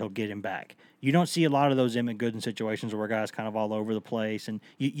chance that he'll get him back. You don't see a lot of those Emmett Gooden situations where guys kind of all over the place, and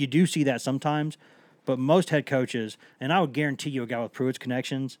you do see that sometimes. But most head coaches, and I would guarantee you a guy with Pruitt's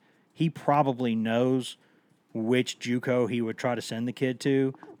connections, he probably knows which JUCO he would try to send the kid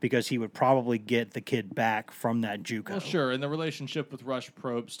to, because he would probably get the kid back from that JUCO. Well, sure, and the relationship with Rush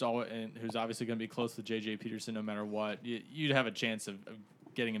Probst, and who's obviously going to be close to J.J. Peterson no matter what, you'd have a chance of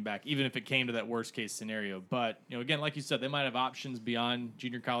getting him back, even if it came to that worst-case scenario. But, again, like you said, they might have options beyond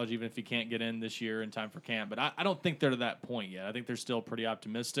junior college, even if he can't get in this year in time for camp. But I don't think they're to that point yet. I think they're still pretty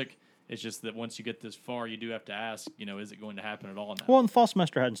optimistic. It's just that once you get this far, you do have to ask, is it going to happen at all now? Well, and the fall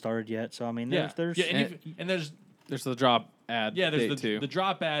semester hadn't started yet, so I mean, there's there's the drop ad. There's date the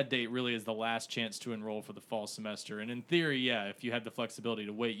drop ad date really is the last chance to enroll for the fall semester, and in theory, if you had the flexibility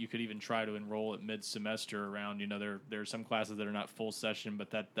to wait, you could even try to enroll at mid-semester around. There are some classes that are not full session,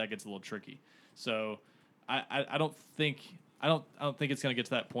 but that gets a little tricky. So I don't think it's going to get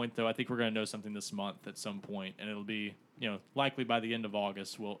to that point, though. I think we're going to know something this month at some point, and it'll be likely by the end of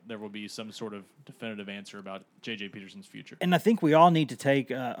August, there will be some sort of definitive answer about J.J. Peterson's future. And I think we all need to take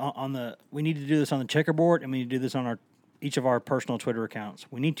we need to do this on the checkerboard, and we need to do this on each of our personal Twitter accounts.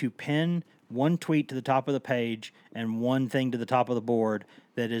 We need to pin one tweet to the top of the page and one thing to the top of the board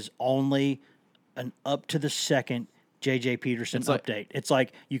that is only an up-to-the-second J.J. Peterson update. It's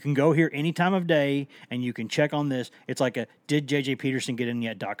like you can go here any time of day and you can check on this. It's like a did J.J. Peterson get in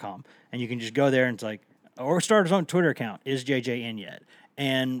yet.com. And you can just go there and it's like, or start his own Twitter account. Is JJ in yet?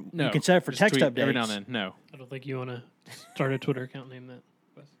 And you can set it for text updates. Every now and then. No. I don't think you want to start a Twitter account name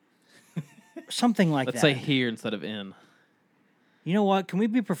that. Something like Let's that. say here instead of in. You know what? Can we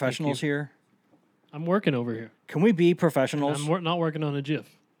be professionals here? I'm working over here. Can we be professionals? I'm not working on a GIF.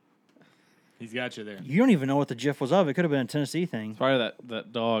 He's got you there. You don't even know what the GIF was of. It could have been a Tennessee thing. It's probably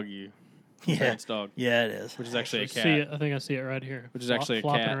that dog you Yeah. Terrence dog, Yeah, it is. which is actually a cat. See it. I think I see it right here. Which is actually a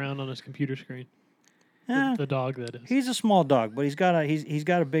flopping cat. around on his computer screen. Eh, The dog that is. he's a small dog, but he's got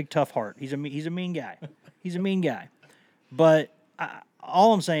a big tough heart. He's a mean guy. He's a mean guy. But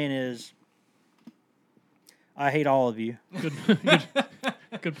all I'm saying is, I hate all of you.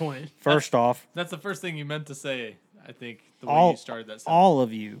 Good point. First off, That's the first thing you meant to say, I think, the way all you started that sentence. all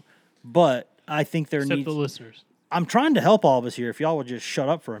of you. But I think there Except needs. the listeners. I'm trying to help all of us here. If y'all would just shut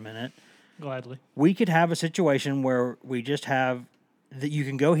up for a minute, Gladly. we could have a situation where we just have that you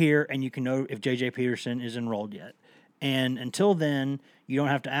can go here and you can know if JJ Peterson is enrolled yet. And until then, you don't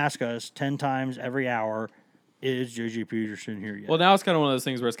have to ask us 10 times every hour, is JJ Peterson here yet? Well, now it's kind of one of those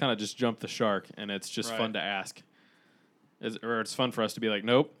things where it's kind of just jump the shark, and it's just Right. fun to ask. Or it's fun for us to be like,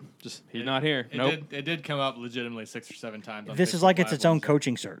 nope, just he's not here. Nope. It did come up legitimately 6 or 7 times. On this is Facebook like it's Live its own ones.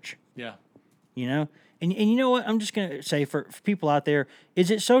 coaching search, Yeah. you know? And you know what? I'm just going to say for people out there, is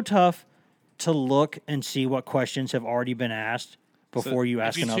it so tough to look and see what questions have already been asked before you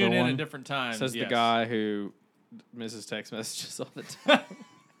ask If you another tune in one? at different times, Says yes. the guy who misses text messages all the time.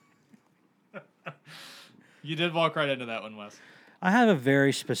 You did walk right into that one, Wes. I have a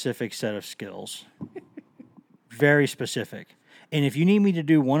very specific set of skills. Very specific. And if you need me to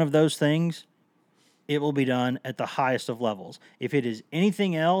do one of those things, it will be done at the highest of levels. If it is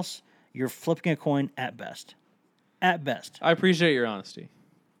anything else, you're flipping a coin at best. At best. I appreciate your honesty.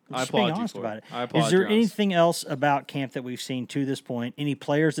 I Just being applaud you honest for about it. it. I applaud Is there your honesty. anything else about camp that we've seen to this point? Any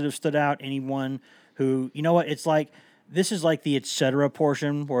players that have stood out? Anyone who, you know what, it's like, this is like the et cetera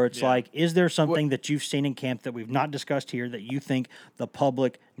portion where it's like, is there something that you've seen in camp that we've not discussed here that you think the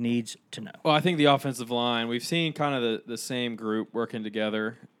public needs to know? Well, I think the offensive line, we've seen kind of the same group working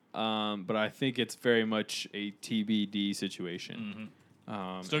together, but I think it's very much a TBD situation.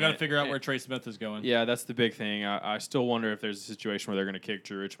 Still got to figure out where Trey Smith is going. Yeah, that's the big thing. I still wonder if there's a situation where they're going to kick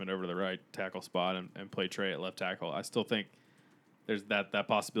Drew Richmond over to the right tackle spot and play Trey at left tackle. I still think there's that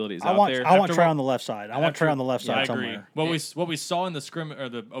possibility is I out want there. I want After Trey what- on the left side. I want Trey on the left Yeah, I side agree. somewhere. What we saw in the scrim or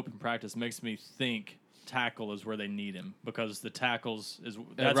the open practice makes me think tackle is where they need him because the tackles is At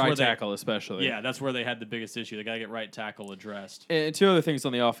that's right where they, tackle especially. Yeah, that's where they had the biggest issue. They got to get right tackle addressed. And two other things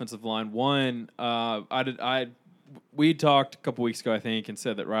on the offensive line. One, we talked a couple weeks ago, I think, and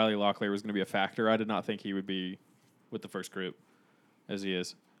said that Riley Locklear was going to be a factor. I did not think he would be with the first group as he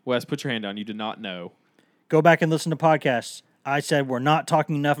is. Wes, put your hand down. You did not know. Go back and listen to podcasts. I said we're not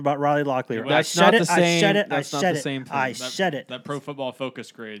talking enough about Riley Locklear. That's I said not it. the same- I said it. that's I not said the it. same thing. I That- said it. That Pro Football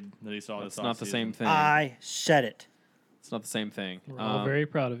Focus grade that he saw It's this not the same offseason. thing. I said it. It's not the same thing. We're all very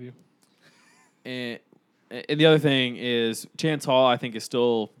proud of you. And the other thing is Chance Hall, I think, is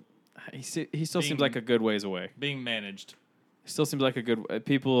still he still seems like a good ways away. Being managed. Still seems like a good.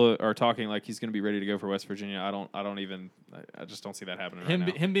 People are talking like he's going to be ready to go for West Virginia. I just don't see that happening right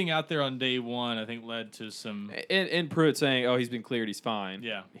now. Him being out there on day one, I think, led to some. And Pruitt saying, "Oh, he's been cleared. He's fine."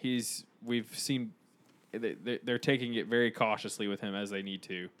 Yeah. We've seen they're taking it very cautiously with him as they need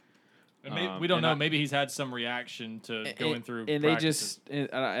to. And we don't and know. I- Maybe he's had some reaction to going through. And practices. they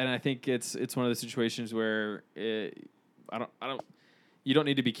just and I think it's one of those situations where you don't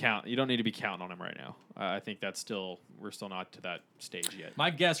need to be counting on him right now. I think we're still not to that stage yet. My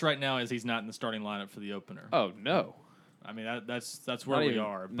guess right now is he's not in the starting lineup for the opener. Oh no, I mean that's where Not we even-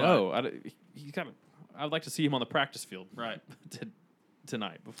 are. But No, I'd like to see him on the practice field right.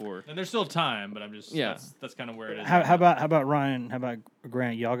 tonight before. And there's still time, but I'm just Yeah. that's kind of where it is. How right now. about Ryan? How about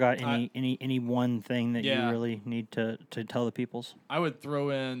Grant? Y'all got any one thing that Yeah. you really need to tell the peoples? I would throw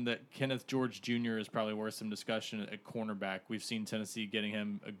in that Kenneth George Jr. is probably worth some discussion at cornerback. We've seen Tennessee getting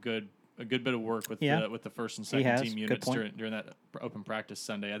him a good bit of work with the first and second has. team Good units point. during that open practice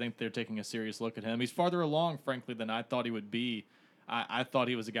Sunday. I think they're taking a serious look at him. He's farther along, frankly, than I thought he would be. I thought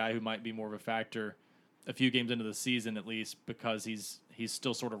he was a guy who might be more of a factor a few games into the season at least because he's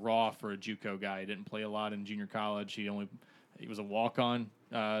still sort of raw for a JUCO guy. He didn't play a lot in junior college. He was a walk-on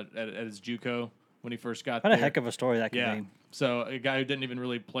at his JUCO when he first got What there. a heck of a story that could Yeah. be. So a guy who didn't even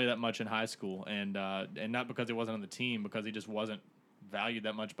really play that much in high school, and not because he wasn't on the team, because he just wasn't valued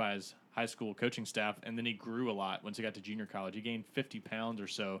that much by his high school coaching staff. And then he grew a lot once he got to junior college. He gained 50 pounds or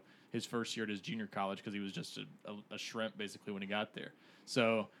so his first year at his junior college because he was just a shrimp basically when he got there.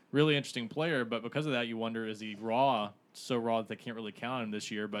 So really interesting player, but because of that, you wonder, is he so raw that they can't really count on him this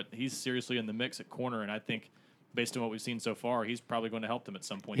year? But he's seriously in the mix at corner, and I think based on what we've seen so far, he's probably going to help them at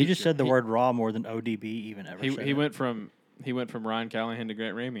some point. He this just year. said the word raw more than ODB even ever. said He it. went from Ryan Callahan to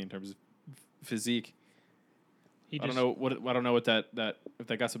Grant Ramey in terms of physique. I don't know what that if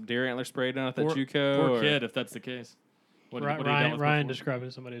they got some deer antler sprayed on at that JUCO. Poor or, kid, if that's the case. What have you dealt with Ryan before?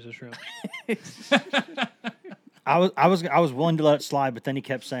 describing somebody as a shrimp. I was willing to let it slide, but then he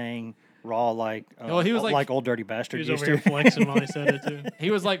kept saying, raw like Well, he was like Old Dirty He Bastard was used over here to. flexing while he said it too.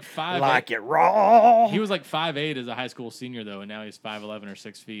 He was like 5'8". Like it raw. He was like 5'8" as a high school senior though, and now he's 5'11" or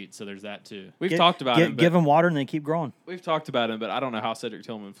 6 feet. So there's that too. We've talked about him. Give him water and they keep growing. We've talked about him, but I don't know how Cedric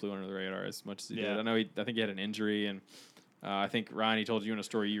Tillman flew under the radar as much as he Yeah. did. I think he had an injury, and I think Ryan, he told you in a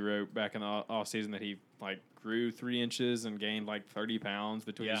story you wrote back in the off season that he like grew 3 inches and gained like 30 pounds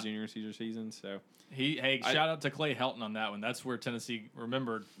between Yeah. his junior and senior season. So Shout out to Clay Helton on that one. That's where Tennessee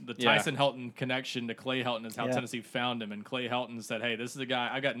remembered the Yeah. Tyson Helton connection to Clay Helton is how Yeah. Tennessee found him. And Clay Helton said, "Hey, this is a guy.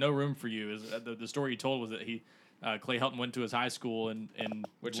 I got no room for you." The story he told was that Clay Helton went to his high school and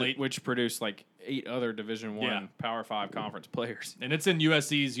which produced like 8 other Division I Yeah. Power 5 conference players. and it's in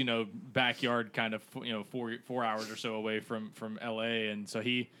USC's backyard, kind of 4 hours or so away from LA. And so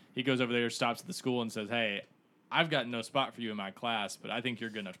he goes over there, stops at the school, and says, "Hey, I've got no spot for you in my class, but I think you're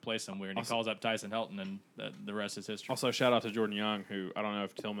going to play somewhere." And he calls up Tyson Helton, and the rest is history. Also, shout out to Jordan Young, who I don't know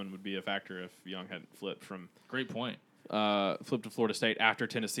if Tillman would be a factor if Young hadn't flipped Great point. to Florida State after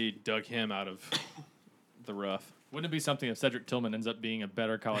Tennessee dug him out of the rough. Wouldn't it be something if Cedric Tillman ends up being a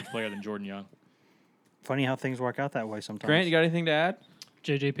better college player than Jordan Young? Funny how things work out that way sometimes. Grant, you got anything to add?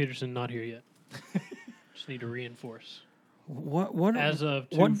 J.J. Peterson not here yet. Just need to reinforce. what As of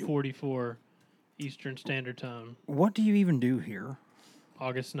what- 2:44 Eastern Standard Time, What do you even do here?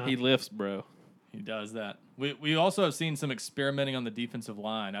 August 9th. He lifts, bro. He does that. We also have seen some experimenting on the defensive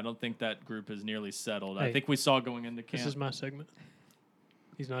line. I don't think that group is nearly settled. I Hey, think we saw going into camp. This is my segment.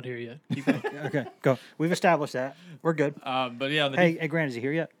 He's not here yet. Keep Okay, go. We've established that. We're good. but yeah, on the Hey, Grant, is he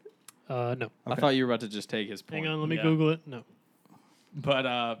here yet? No. I thought you were about to just take his point. Hang on, let me Yeah. Google it. No. But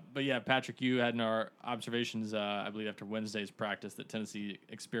yeah, Patrick, you had in our observations, I believe after Wednesday's practice, that Tennessee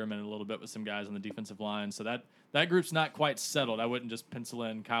experimented a little bit with some guys on the defensive line. So that group's not quite settled. I wouldn't just pencil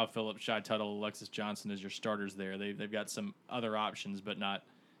in Kyle Phillips, Shai Tuttle, Alexis Johnson as your starters there. They've got some other options, but not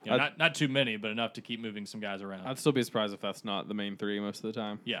not too many, but enough to keep moving some guys around. I'd still be surprised if that's not the main 3 most of the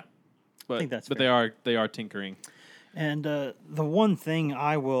time. Yeah. But think that's but fair. they are tinkering. And the one thing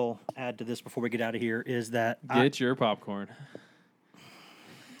I will add to this before we get out of here is that Get your popcorn.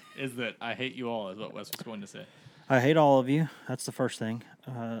 Is that I hate you all, is what Wes was going to say. I hate all of you. That's the first thing.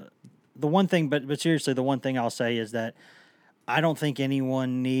 The one thing, but seriously, the one thing I'll say is that I don't think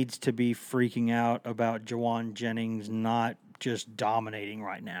anyone needs to be freaking out about Jawan Jennings not just dominating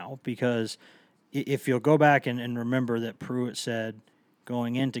right now, because if you'll go back and remember that Pruitt said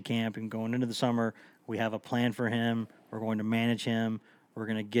going into camp and going into the summer, we have a plan for him. We're going to manage him. We're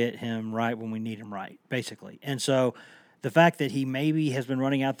going to get him right when we need him right, basically. And so the fact that he maybe has been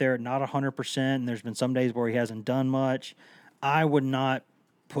running out there not 100%, and there's been some days where he hasn't done much, I would not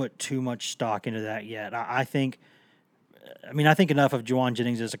put too much stock into that yet. I think enough of Jawan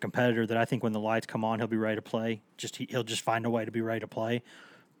Jennings as a competitor that I think when the lights come on, he'll be ready to play. He'll just find a way to be ready to play.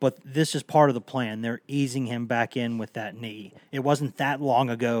 But this is part of the plan. They're easing him back in with that knee. It wasn't that long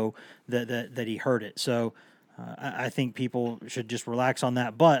ago that he hurt it. So I think people should just relax on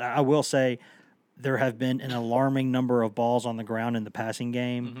that. But I will say there have been an alarming number of balls on the ground in the passing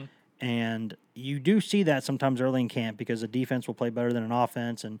game. And you do see that sometimes early in camp because the defense will play better than an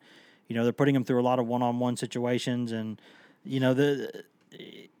offense. And, they're putting them through a lot of one-on-one situations. And,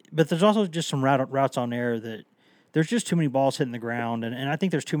 but there's also just some routes on air that there's just too many balls hitting the ground. And I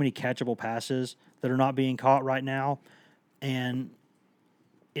think there's too many catchable passes that are not being caught right now. And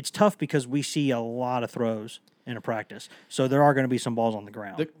it's tough because we see a lot of throws in a practice. So there are going to be some balls on the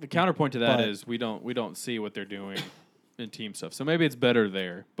ground. The counterpoint to that But- is we don't see what they're doing in team stuff. So maybe it's better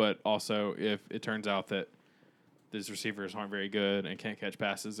there, but also if it turns out that these receivers aren't very good and can't catch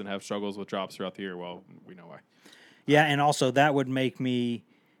passes and have struggles with drops throughout the year, well, we know why. Yeah, and also that would make me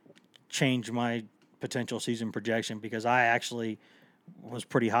change my potential season projection because I actually was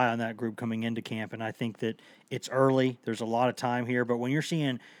pretty high on that group coming into camp, and I think that it's early. There's a lot of time here, but when you're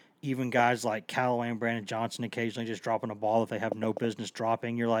seeing even guys like Callaway and Brandon Johnson occasionally just dropping a ball that they have no business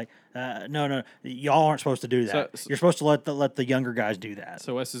dropping, you're like, no, y'all aren't supposed to do that. So- You're supposed to let the younger guys do that.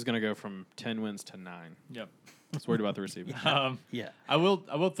 So Wes is going to go from 10 wins to 9. Yep. I was worried about the receivers. Yeah. I will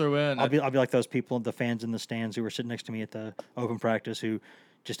throw in. I'll be like those people, the fans in the stands who were sitting next to me at the open practice who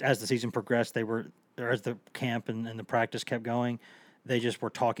just as the season progressed, as the camp and the practice kept going, they just were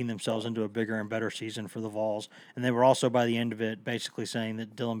talking themselves into a bigger and better season for the Vols. And they were also, by the end of it, basically saying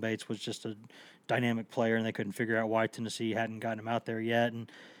that Dylan Bates was just a dynamic player and they couldn't figure out why Tennessee hadn't gotten him out there yet. And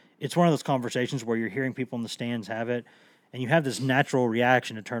it's one of those conversations where you're hearing people in the stands have it, and you have this natural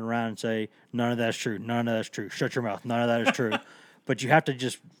reaction to turn around and say, none of that's true, none of that's true, shut your mouth, none of that is true. But you have to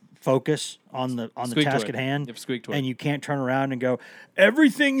just focus on the Squeak task toy. at hand, You have to squeak toy. and you can't turn around and go,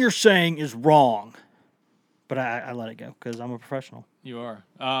 everything you're saying is wrong. But I let it go because I'm a professional. You are.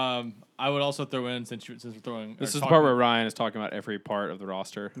 I would also throw in, since we're throwing... This is the part where Ryan is talking about every part of the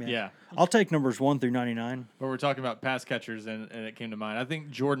roster. Yeah. I'll take numbers 1 through 99. But we're talking about pass catchers, and it came to mind. I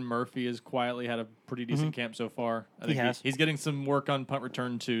think Jordan Murphy has quietly had a pretty decent camp so far. I think has. He's getting some work on punt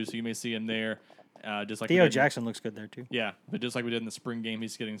return, too, so you may see him there. Just like Theo Jackson looks good there, too. Yeah, but just like we did in the spring game,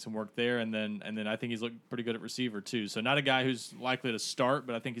 he's getting some work there, and then I think he's looked pretty good at receiver, too. So not a guy who's likely to start,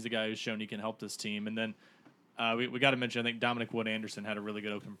 but I think he's a guy who's shown he can help this team. And then we got to mention, I think Dominic Wood-Anderson had a really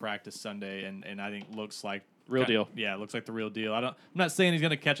good open practice Sunday, and I think looks like Real deal. Yeah, looks like the real deal. I'm not saying he's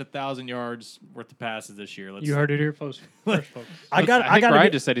going to catch 1,000 yards worth of passes this year. You heard it here first, folks. I think gotta Ryan be,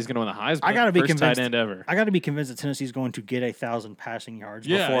 just said he's going to win the Heisman. I gotta be First convinced. tight end ever. I gotta be convinced that Tennessee's going to get 1,000 passing yards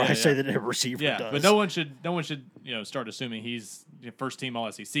Yeah, before yeah, I say yeah. that a receiver Yeah, does. but no one should start assuming he's first team All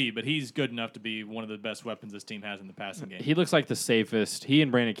SEC. But he's good enough to be one of the best weapons this team has in the passing game. He looks like the safest. He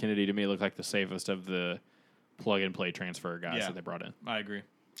and Brandon Kennedy, to me, look like the safest of the plug-and-play transfer guys that they brought in. I agree.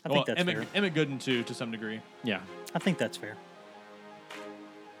 I think that's fair. Emmett Gooden, too, to some degree. Yeah. I think that's fair.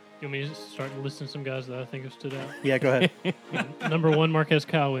 You want me to start listing some guys that I think have stood out? Yeah, go ahead. Number 1, Marquez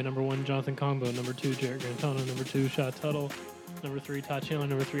Callaway. Number 1, Jonathan Kongbo. Number 2, Jarrett Grantano. Number 2, Shy Tuttle. Number 3, Ty Chandler.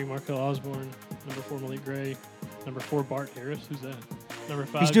 Number 3, Markel Osborne. Number 4, Malik Gray. Number 4, Bart Harris. Who's that? Number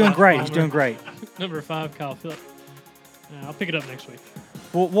 5, He's doing Matt great. Palmer. He's doing great. Number 5, Kyle Phillip. I'll pick it up next week.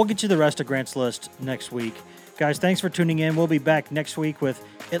 We'll get you the rest of Grant's list next week. Guys, thanks for tuning in. We'll be back next week with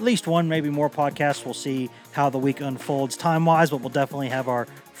at least one, maybe more podcasts. We'll see how the week unfolds time-wise, but we'll definitely have our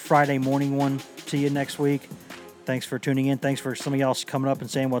Friday morning one to you next week. Thanks for tuning in. Thanks for some of y'all coming up and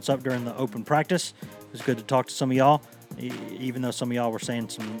saying what's up during the open practice. It was good to talk to some of y'all, even though some of y'all were saying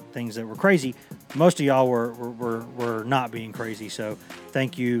some things that were crazy. Most of y'all were not being crazy, so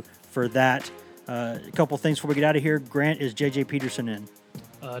thank you for that. A couple things before we get out of here. Grant, is J.J. Peterson in?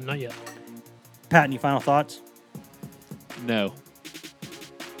 Not yet. Pat, any final thoughts? No.